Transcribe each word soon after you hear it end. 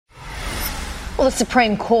Well, the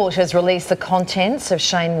Supreme Court has released the contents of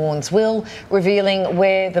Shane Warne's will, revealing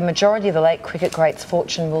where the majority of the late cricket great's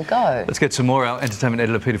fortune will go. Let's get some more. Our entertainment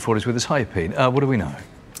editor, Peter Ford, is with us. Hi, Pete. What do we know?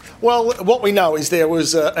 Well, what we know is there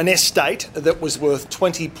was an estate that was worth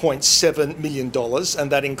 $20.7 million,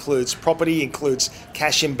 and that includes property, includes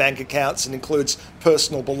cash in bank accounts, and includes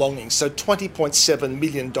personal belongings. So $20.7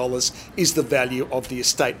 million is the value of the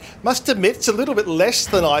estate. Must admit, it's a little bit less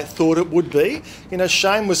than I thought it would be. You know,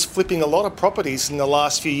 Shane was flipping a lot of properties in the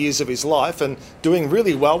last few years of his life and doing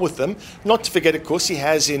really well with them. Not to forget, of course, he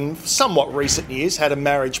has in somewhat recent years had a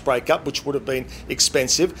marriage breakup, which would have been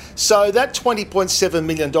expensive. So that $20.7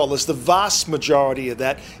 million, the vast majority of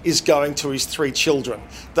that is going to his three children.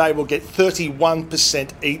 They will get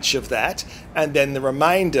 31% each of that, and then the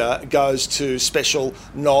remainder goes to special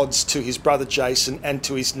nods to his brother Jason and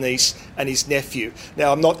to his niece and his nephew.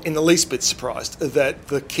 Now, I'm not in the least bit surprised that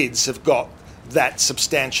the kids have got that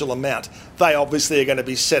substantial amount. They obviously are going to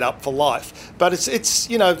be set up for life. But it's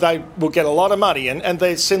you know, they will get a lot of money, and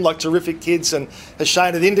they seem like terrific kids, and as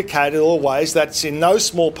Shane had indicated always, that's in no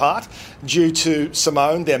small part due to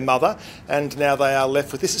Simone, their mother, and now they are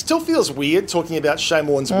left with this. It still feels weird talking about Shane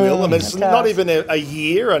Warne's will. I mean, it's not even a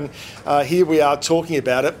year, and here we are talking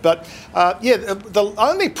about it. But the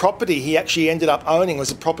only property he actually ended up owning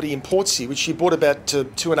was a property in Portsea, which he bought about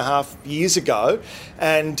 2.5 years ago,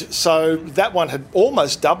 and so that one had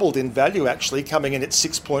almost doubled in value, actually, coming in at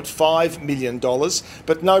 $6.5 million,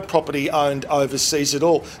 but no property owned overseas at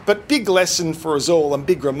all. But big lesson for us all, and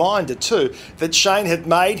big reminder too, that Shane had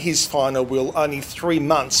made his final will only 3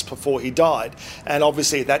 months before he died. And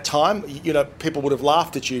obviously at that time, you know, people would have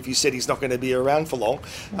laughed at you if you said he's not going to be around for long.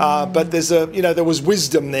 But there was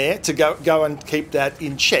wisdom there to go and keep that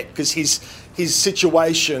in check, because his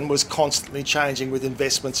situation was constantly changing with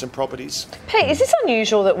investments and properties. Pete, is this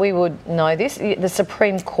unusual that we would know this? The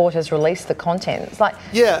Supreme Court has released the contents.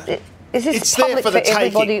 Is this public for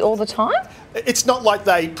everybody all the time? It's not like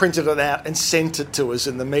they printed it out and sent it to us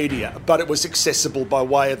in the media, but it was accessible by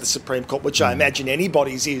way of the Supreme Court, which I imagine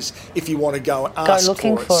anybody's is if you want to go and ask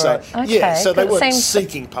looking for it. So, okay. Yeah, so they weren't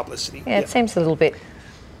seeking publicity. Yeah, it seems a little bit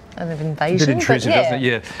of invasion. A bit intrusive, doesn't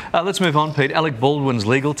it? Yeah. Let's move on, Pete. Alec Baldwin's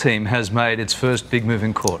legal team has made its first big move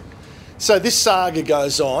in court. So this saga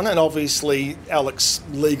goes on, and obviously Alec's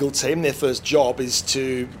legal team, their first job is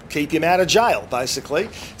to keep him out of jail, basically.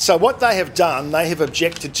 So what they have done, they have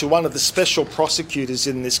objected to one of the special prosecutors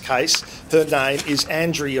in this case. Her name is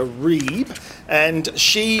Andrea Reeb, and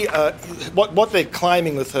she, what they're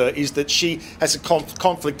claiming with her is that she has a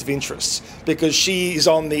conflict of interests, because she is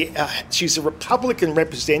she's a Republican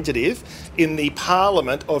representative in the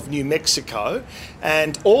Parliament of New Mexico,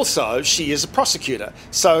 and also she is a prosecutor.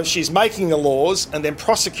 So she's making the laws and then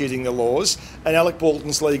prosecuting the laws, and Alec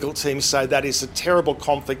Baldwin's legal team say that is a terrible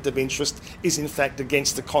conflict of interest, is in fact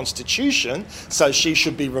against the Constitution, so she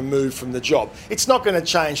should be removed from the job. It's not going to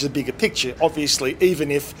change the bigger picture. Obviously,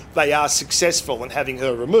 even if they are successful in having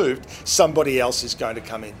her removed, somebody else is going to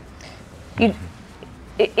come in.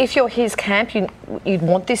 If you're his camp, you'd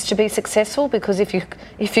want this to be successul, because if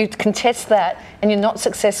you contest that and you're not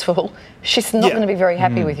successful, she's not going to be very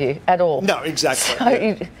happy with you at all. No,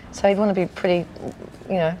 exactly. So you'd want to be pretty,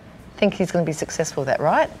 think he's going to be successful with that,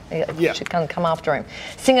 right? You should come after him.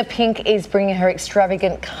 Singer Pink is bringing her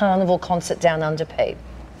extravagant carnival concert down under, Pete.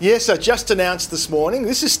 Yeah, so just announced this morning.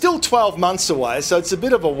 This is still 12 months away, so it's a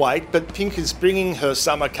bit of a wait, but Pink is bringing her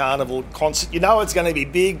summer carnival concert. You know it's going to be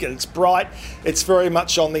big and it's bright. It's very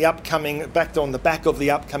much on the back of the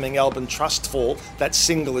upcoming album Trustfall. That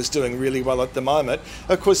single is doing really well at the moment.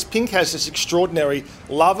 Of course, Pink has this extraordinary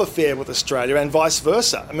love affair with Australia and vice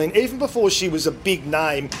versa. I mean, even before she was a big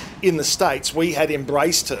name in the States, we had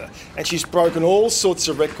embraced her, and she's broken all sorts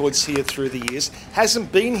of records here through the years,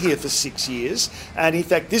 hasn't been here for 6 years, and in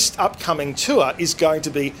fact, this upcoming tour is going to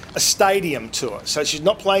be a stadium tour. So she's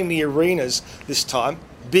not playing the arenas this time.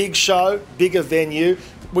 Big show, bigger venue.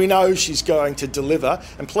 We know she's going to deliver.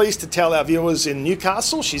 And pleased to tell our viewers in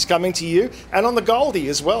Newcastle, she's coming to you. And on the Goldie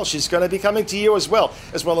as well, she's going to be coming to you as well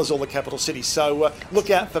as all the capital cities. So look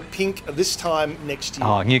out for Pink this time next year.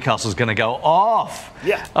 Oh, Newcastle's going to go off.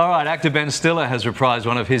 Yeah. All right, actor Ben Stiller has reprised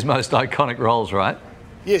one of his most iconic roles, right?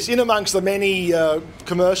 Yes, in amongst the many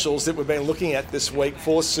commercials that we've been looking at this week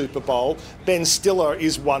for Super Bowl, Ben Stiller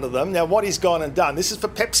is one of them. Now, what he's gone and done, this is for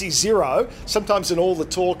Pepsi Zero. Sometimes in all the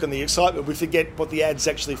talk and the excitement, we forget what the ad's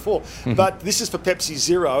actually for. But this is for Pepsi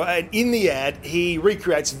Zero, and in the ad, he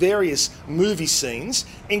recreates various movie scenes,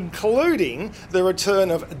 including the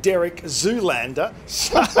return of Derek Zoolander.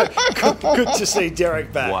 So good to see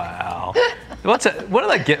Derek back. Wow. What do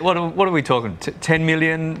they get? What are we talking? 10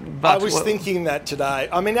 million bucks? I was thinking that today.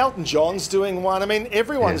 I mean, Elton John's doing one. I mean,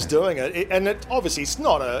 everyone's doing it. And obviously it's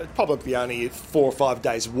not probably only 4 or 5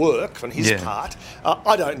 days' work on his part.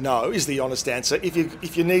 I don't know, is the honest answer.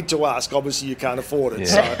 If you need to ask, obviously you can't afford it.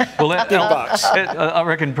 So, well, big bucks. I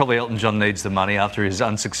reckon probably Elton John needs the money after his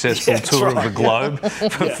unsuccessful tour of the globe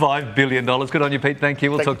for $5 billion. Good on you, Pete. Thank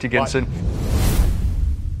you. We'll talk to you again soon.